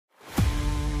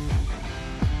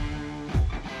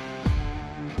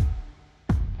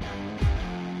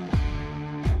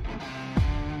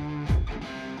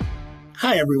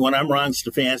Hi, everyone. I'm Ron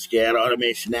Stefanski at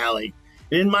Automation Alley.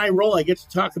 In my role, I get to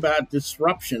talk about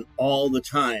disruption all the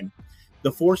time.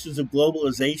 The forces of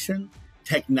globalization,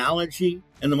 technology,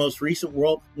 and the most recent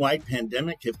worldwide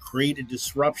pandemic have created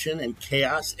disruption and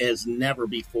chaos as never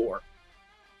before.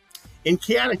 In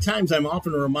chaotic times, I'm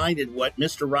often reminded what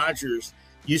Mr. Rogers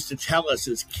used to tell us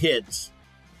as kids.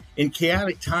 In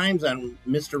chaotic times on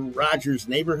Mr. Rogers'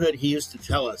 Neighborhood, he used to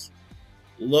tell us,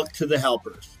 look to the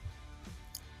helpers.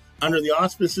 Under the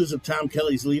auspices of Tom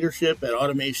Kelly's leadership at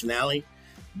Automation Alley,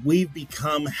 we've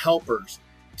become helpers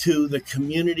to the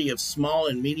community of small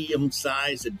and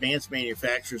medium-sized advanced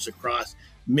manufacturers across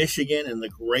Michigan and the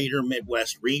greater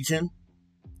Midwest region,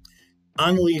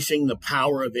 unleashing the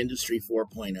power of Industry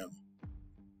 4.0.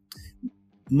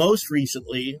 Most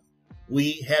recently,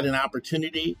 we had an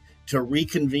opportunity to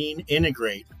reconvene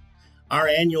Integrate, our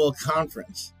annual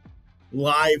conference,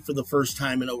 live for the first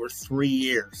time in over 3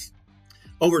 years.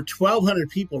 Over 1,200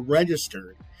 people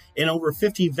registered, and over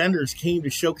 50 vendors came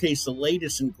to showcase the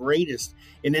latest and greatest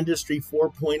in Industry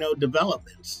 4.0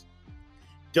 developments.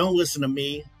 Don't listen to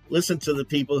me. Listen to the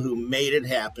people who made it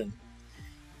happen.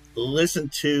 Listen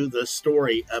to the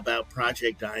story about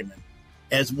Project Diamond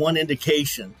as one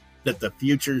indication that the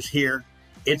future's here,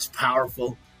 it's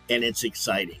powerful, and it's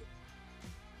exciting.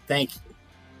 Thank you.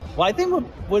 Well, I think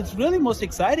what's really most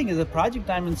exciting is that Project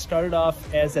Diamond started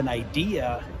off as an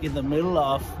idea in the middle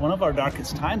of one of our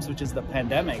darkest times, which is the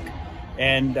pandemic.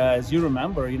 And as you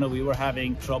remember, we were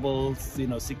having trouble,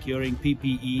 securing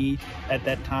PPE at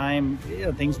that time.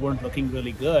 Things weren't looking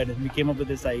really good. And we came up with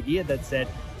this idea that said,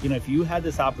 if you had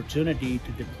this opportunity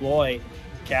to deploy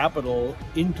capital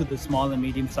into the small and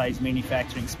medium-sized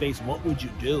manufacturing space, what would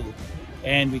you do?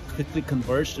 And we quickly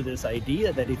converged to this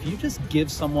idea that if you just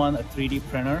give someone a 3D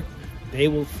printer, they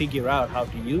will figure out how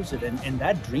to use it. And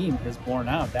that dream has borne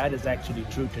out. That is actually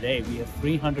true today. We have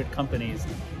 300 companies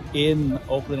in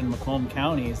Oakland and Macomb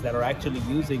counties that are actually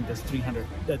using these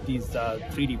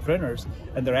 3D printers,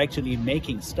 and they're actually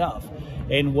making stuff.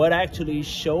 And what actually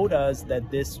showed us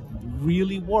that this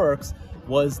really works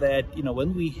was that,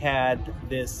 when we had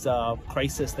this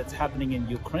crisis that's happening in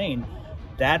Ukraine,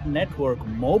 that network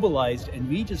mobilized, and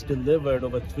we just delivered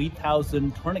over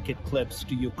 3,000 tourniquet clips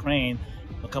to Ukraine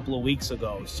a couple of weeks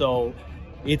ago. So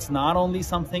it's not only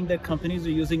something that companies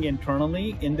are using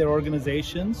internally in their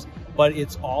organizations, but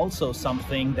it's also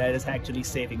something that is actually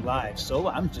saving lives. So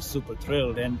I'm just super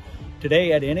thrilled. And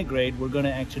today at Integrate, we're going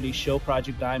to actually show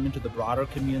Project Diamond to the broader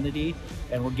community,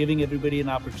 and we're giving everybody an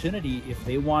opportunity. If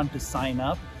they want to sign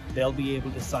up, they'll be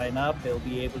able to sign up, they'll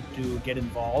be able to get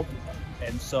involved.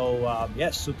 And so,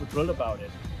 yes, super thrilled about it.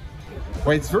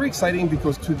 Well, it's very exciting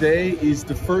because today is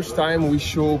the first time we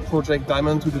show Project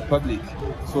Diamond to the public.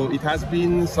 So it has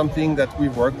been something that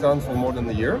we've worked on for more than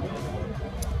a year,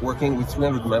 working with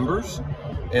 300 members.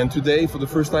 And today, for the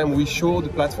first time, we show the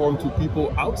platform to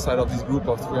people outside of this group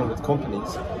of 300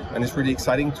 companies. And it's really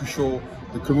exciting to show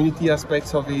the community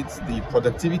aspects of it, the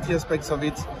productivity aspects of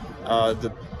it,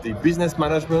 the business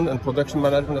management and production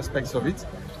management aspects of it.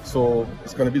 So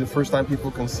it's going to be the first time people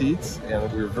can see it,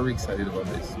 and we're very excited about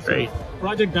this. Great.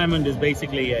 Project Diamond is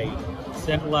basically a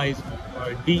centralized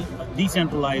or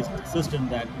decentralized system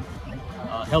that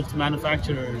helps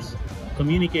manufacturers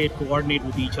communicate, coordinate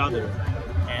with each other,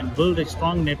 and build a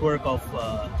strong network of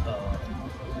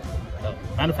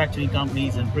manufacturing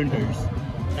companies and printers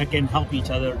that can help each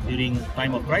other during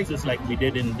time of crisis, like we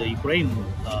did in the Ukraine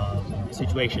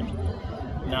situation.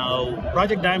 Now,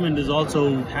 Project Diamond is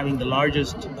also having the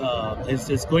largest,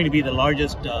 is going to be the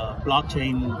largest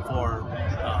blockchain for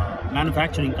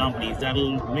manufacturing companies that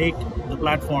will make the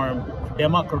platform a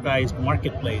democratized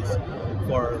marketplace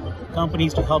for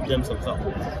companies to help themselves out.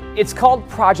 It's called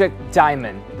Project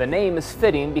Diamond. The name is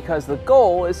fitting because the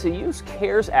goal is to use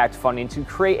CARES Act funding to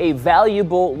create a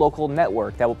valuable local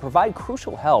network that will provide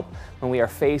crucial help when we are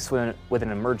faced with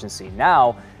an emergency.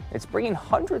 Now, it's bringing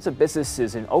hundreds of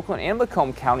businesses in Oakland and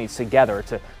Macomb counties together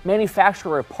to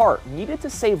manufacture a part needed to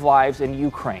save lives in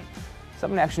Ukraine.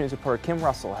 7 Action News reporter Kim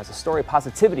Russell has a story of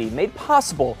positivity made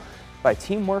possible by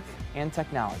teamwork and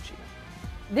technology.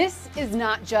 This is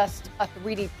not just a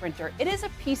 3D printer. It is a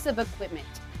piece of equipment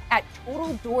at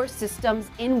Total Door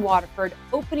Systems in Waterford,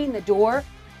 opening the door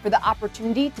for the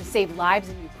opportunity to save lives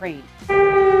in Ukraine.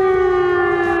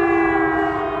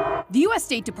 The U.S.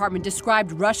 State Department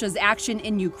described Russia's action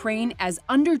in Ukraine as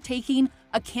undertaking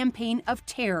a campaign of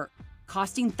terror,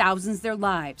 costing thousands their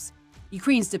lives.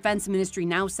 Ukraine's defense ministry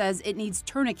now says it needs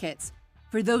tourniquets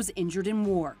for those injured in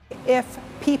war. If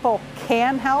people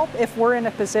can help, if we're in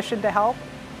a position to help,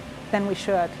 then we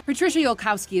should. Patricia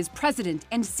Yolkowski is president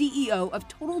and CEO of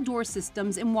Total Door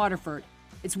Systems in Waterford.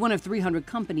 It's one of 300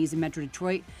 companies in Metro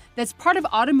Detroit that's part of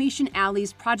Automation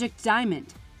Alley's Project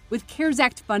Diamond. With CARES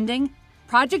Act funding,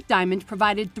 Project Diamond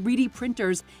provided 3D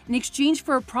printers in exchange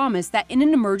for a promise that in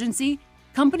an emergency,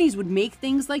 companies would make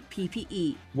things like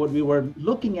PPE. What we were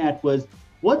looking at was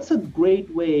what's a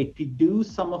great way to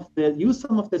use some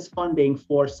of this funding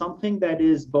for something that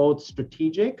is both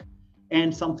strategic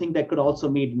and something that could also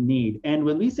meet need. And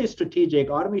when we say strategic,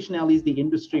 Automation Alley is the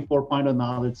Industry 4.0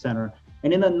 Knowledge Center.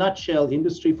 And in a nutshell,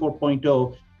 Industry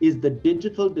 4.0 is the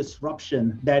digital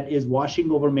disruption that is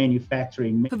washing over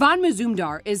manufacturing. Pavan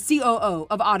Mazumdar is COO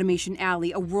of Automation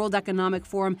Alley, a World Economic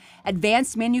Forum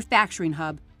advanced manufacturing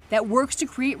hub that works to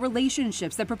create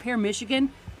relationships that prepare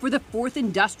Michigan for the fourth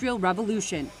industrial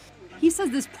revolution. He says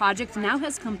this project now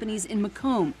has companies in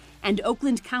Macomb and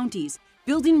Oakland counties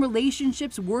building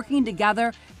relationships, working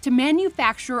together to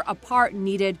manufacture a part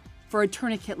needed for a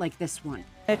tourniquet like this one.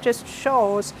 It just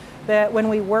shows that when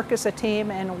we work as a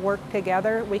team and work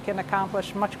together, we can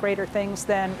accomplish much greater things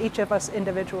than each of us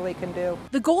individually can do.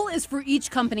 The goal is for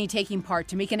each company taking part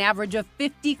to make an average of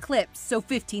 50 clips, so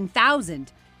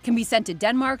 15,000 can be sent to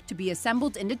Denmark to be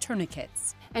assembled into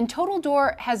tourniquets. And Total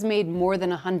Door has made more than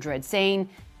 100, saying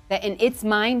that in its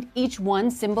mind, each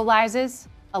one symbolizes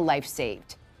a life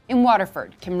saved. In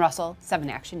Waterford, Kim Russell, 7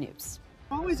 Action News.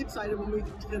 I'm always excited when we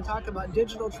can talk about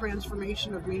digital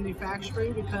transformation of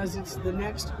manufacturing because it's the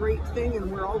next great thing and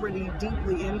we're already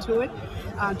deeply into it.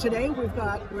 Today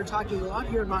we're talking a lot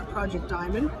here about Project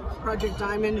Diamond. Project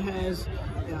Diamond has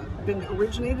been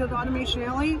originated at Automation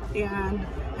Alley and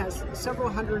has several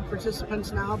hundred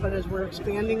participants now, but as we're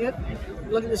expanding it,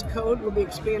 look at this code, we'll be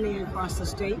expanding it across the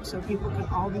state so people can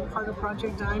all be part of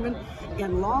Project Diamond.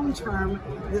 And long term,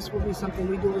 this will be something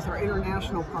we do with our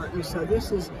international partners. So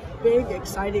this is big,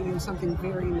 exciting, and something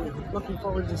very new. Looking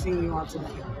forward to seeing you all today.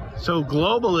 So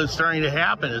global is starting to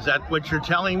happen. Is that what you're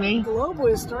telling me? Global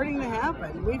is starting to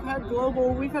happen. We've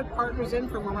had partners in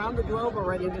from around the globe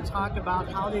already to talk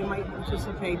about how they might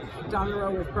participate down the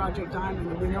road with Project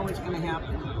Diamond, and we know it's going to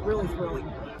happen. Really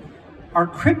thrilling. Our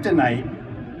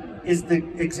kryptonite is the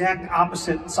exact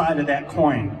opposite side of that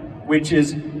coin, which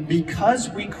is because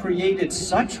we created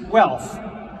such wealth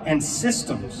and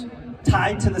systems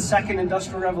tied to the second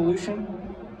industrial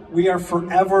revolution, we are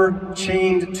forever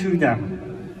chained to them.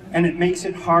 And it makes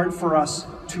it hard for us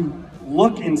to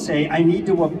look and say, I need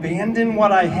to abandon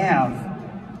what I have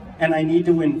and I need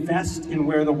to invest in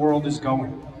where the world is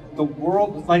going. The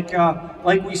world,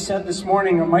 like we said this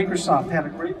morning, Microsoft had a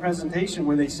great presentation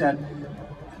where they said,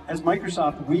 as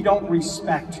Microsoft, we don't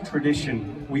respect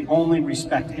tradition, we only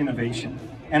respect innovation.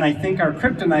 And I think our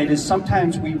kryptonite is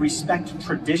sometimes we respect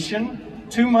tradition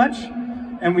too much.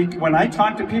 And when I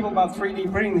talk to people about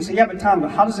 3D printing, they say, yeah, but Tom,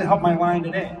 how does it help my line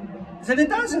today? I said, it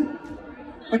doesn't.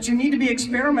 But you need to be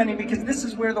experimenting because this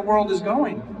is where the world is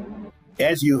going.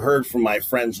 As you heard from my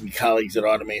friends and colleagues at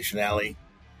Automation Alley,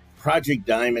 Project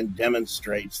Diamond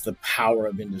demonstrates the power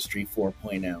of Industry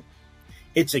 4.0.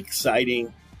 It's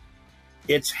exciting,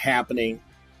 it's happening,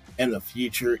 and the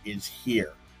future is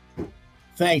here.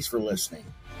 Thanks for listening.